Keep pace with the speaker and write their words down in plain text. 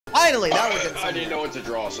Finally, now we're getting I didn't know what to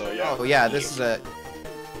draw, so yeah. Oh yeah, this is a.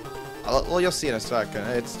 Well, you'll see in a second.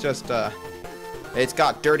 It's just it's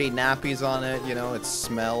got dirty nappies on it. You know, it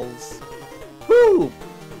smells. Poop.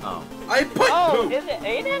 Oh. I put poop. Is it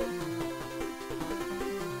Aiden?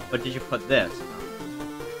 But did you put this?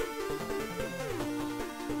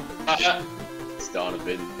 It's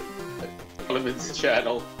Donovan. Donovan's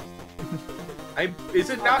channel. Is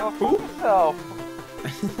it not poop? So.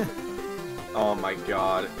 Oh my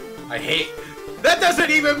god. I hate. That doesn't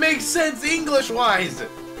even make sense English-wise!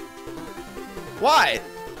 Why?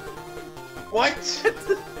 What?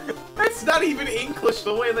 That's not even English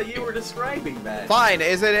the way that you were describing that. Fine.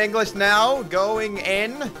 Is it English now? Going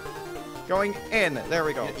in. Going in. There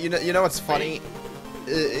we go. You know what's funny?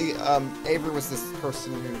 Avery was this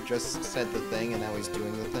person who just said the thing, and now he's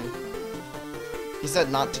doing the thing. He said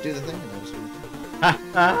not to do the thing, and now he's doing the thing.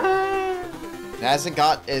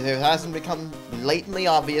 It hasn't become blatantly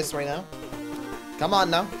obvious right now. Come on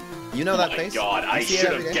now. You know that face. Oh my god, I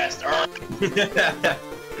should have guessed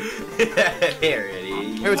Here it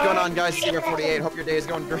is. Hey, what's going on, guys? Singer48. Hope your day is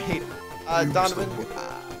going great. Donovan.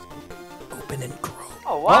 Open and grow.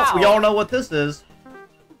 Oh wow. Well, we all know what this is.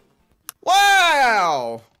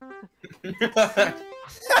 Wow!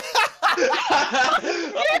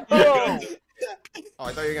 Oh. Oh,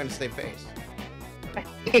 I thought you were gonna say face.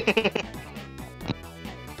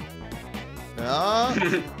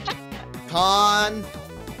 Continent.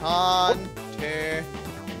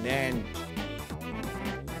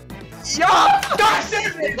 Yeah! That's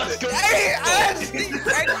it! Let's go! Hey, as the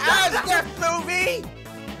movie!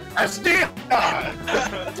 Astia!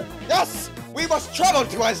 Yes! We must travel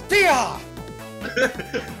to Astia!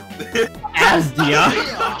 Asdia.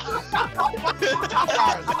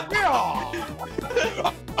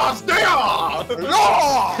 Astia!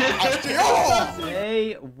 Astia!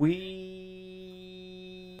 Today we.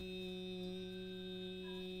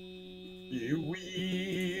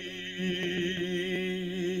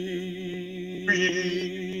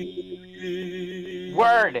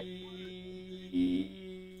 Word.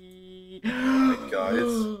 Oh my god,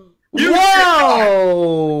 it's...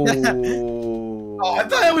 Whoa! Oh, I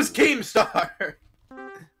thought it was Keemstar!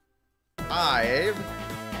 I've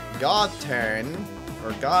gotten,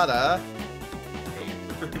 or gotta...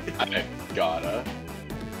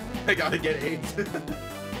 I gotta get AIDS.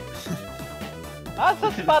 I was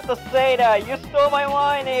just about to say that. You stole my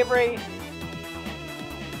line, Avery.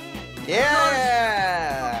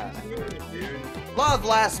 Yeah! Dude. Love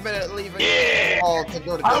last minute leaving all to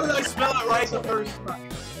go to How did I spell it right the first time?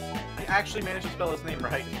 I actually managed to spell his name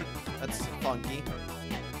right. That's funky.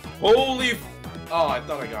 Holy f- Oh, I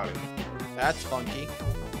thought I got it. That's funky.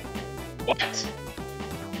 What?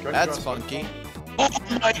 That's funky. Oh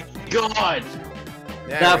my god!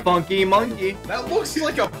 There That we go. funky monkey. That looks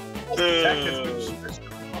like a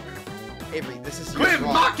Avery, this is your Quit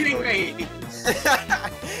draw. mocking me!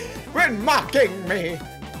 Quit mocking me!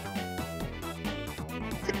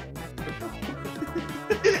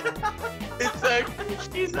 It's like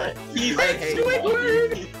he's a I hate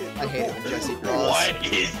Squidward! I hate it when Jesse draws.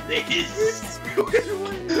 What is this?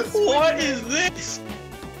 What is this?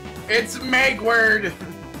 It's Megward!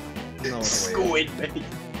 No way. Squid man.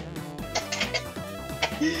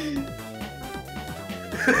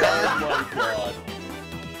 Oh my god.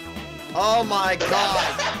 Oh my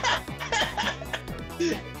god!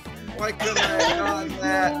 Why couldn't I have done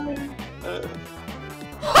that?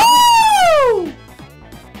 Woo!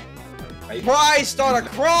 Why start a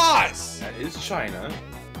cross? That is China.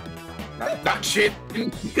 Not shit.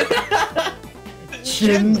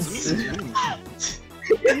 Chins.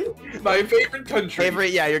 My favorite country. Avery,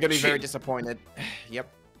 yeah, you're gonna be very Shit. disappointed. Yep.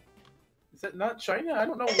 Is that not China? I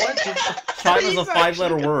don't know what. China's a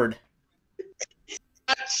 5-letter word.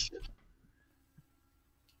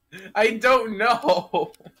 I don't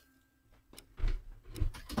know.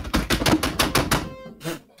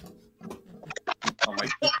 Oh my.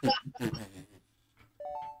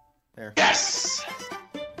 There. Yes.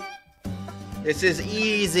 This is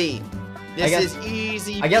easy. This is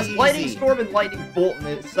easy. I guess peasy. lightning storm and lightning bolt, and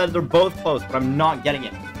it said they're both close, but I'm not getting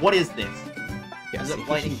it. What is this? Is it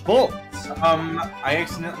lightning bolt? I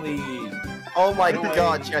accidentally. Oh my No way.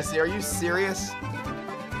 god, Jesse, are you serious?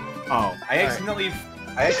 Oh. I accidentally.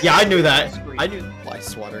 Yeah, I knew that. I knew. Fly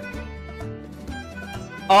swatter.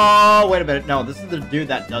 Oh, wait a minute. No, this is the dude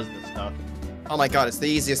that does this stuff. Oh my god, it's the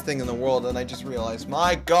easiest thing in the world, and I just realized,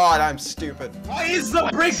 my god, I'm stupid. Why is the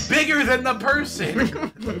brick bigger than the person?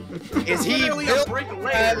 Is he literally built a brick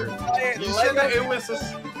layer? and You said that Lego? it was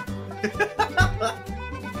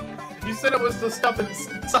You said it was the stuff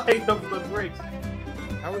inside of the bricks.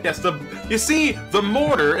 Yes, you see, the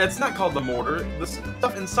mortar, it's not called the mortar. The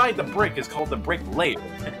stuff inside the brick is called the brick layer.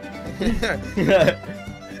 You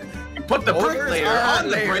put the brick layer on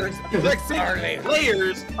the bricks. Bricks are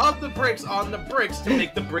layers of the bricks on the bricks to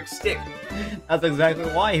make the brick stick. That's exactly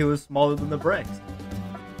why he was smaller than the bricks.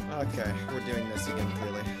 Okay, we're doing this again,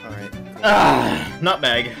 clearly. Alright. Cool. Ah,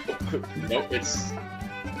 nutmeg. Nope, it's...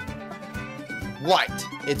 White.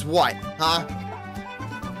 It's white, huh?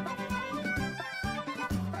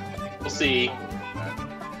 We'll see.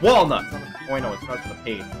 Walnut. Oh, wait, no, it starts with a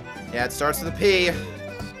P. Yeah, it starts with a P.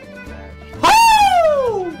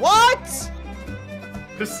 Woo! What?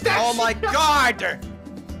 Pistachio. Oh my god!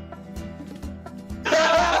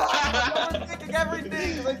 I'm thinking everything,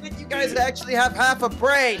 because I think you guys actually have half a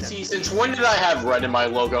brain! See, since when did I have red in my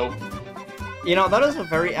logo? You know, that is a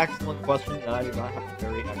very excellent question, and I do not have a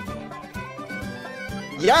very excellent.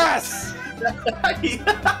 Yes!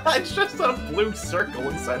 It's just a blue circle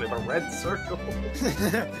inside of a red circle.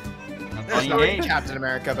 There's no Captain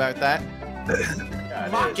America about that. Yeah,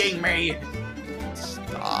 Mocking me!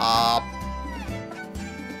 Stop.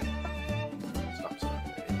 Stop.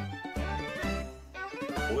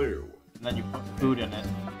 Blue. And then you put food in it.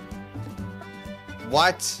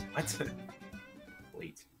 What? What?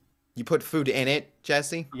 Wait. You put food in it,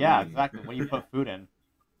 Jesse? Yeah, exactly. What do you put food in?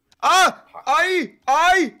 Ah!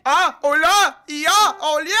 Hola! Yeah!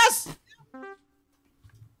 Oh, yes!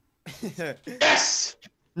 Yes!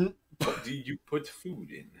 What do you put food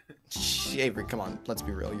in? Avery, come on. Let's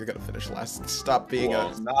be real. You're gonna finish last. Stop being Well,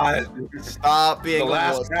 a... not Stop being the a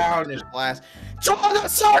last wuss. round. Finish last. Join the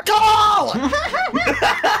circle!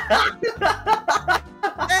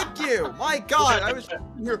 Thank you! My god, I was here.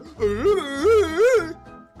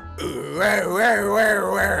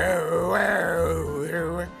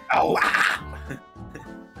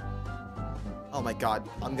 Oh my god,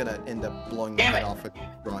 I'm gonna end up blowing my head off with this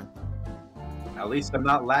drawing. At least I'm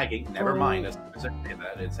not lagging. Never mind. As soon as I say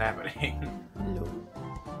that, it's happening.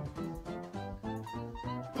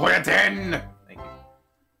 Put it in! Thank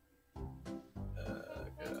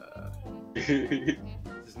you.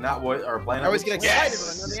 This is not what our plan is. I always get excited Yes!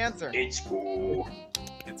 when I know the answer. It's cool.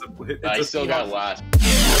 It's I a still got Seahawks. last.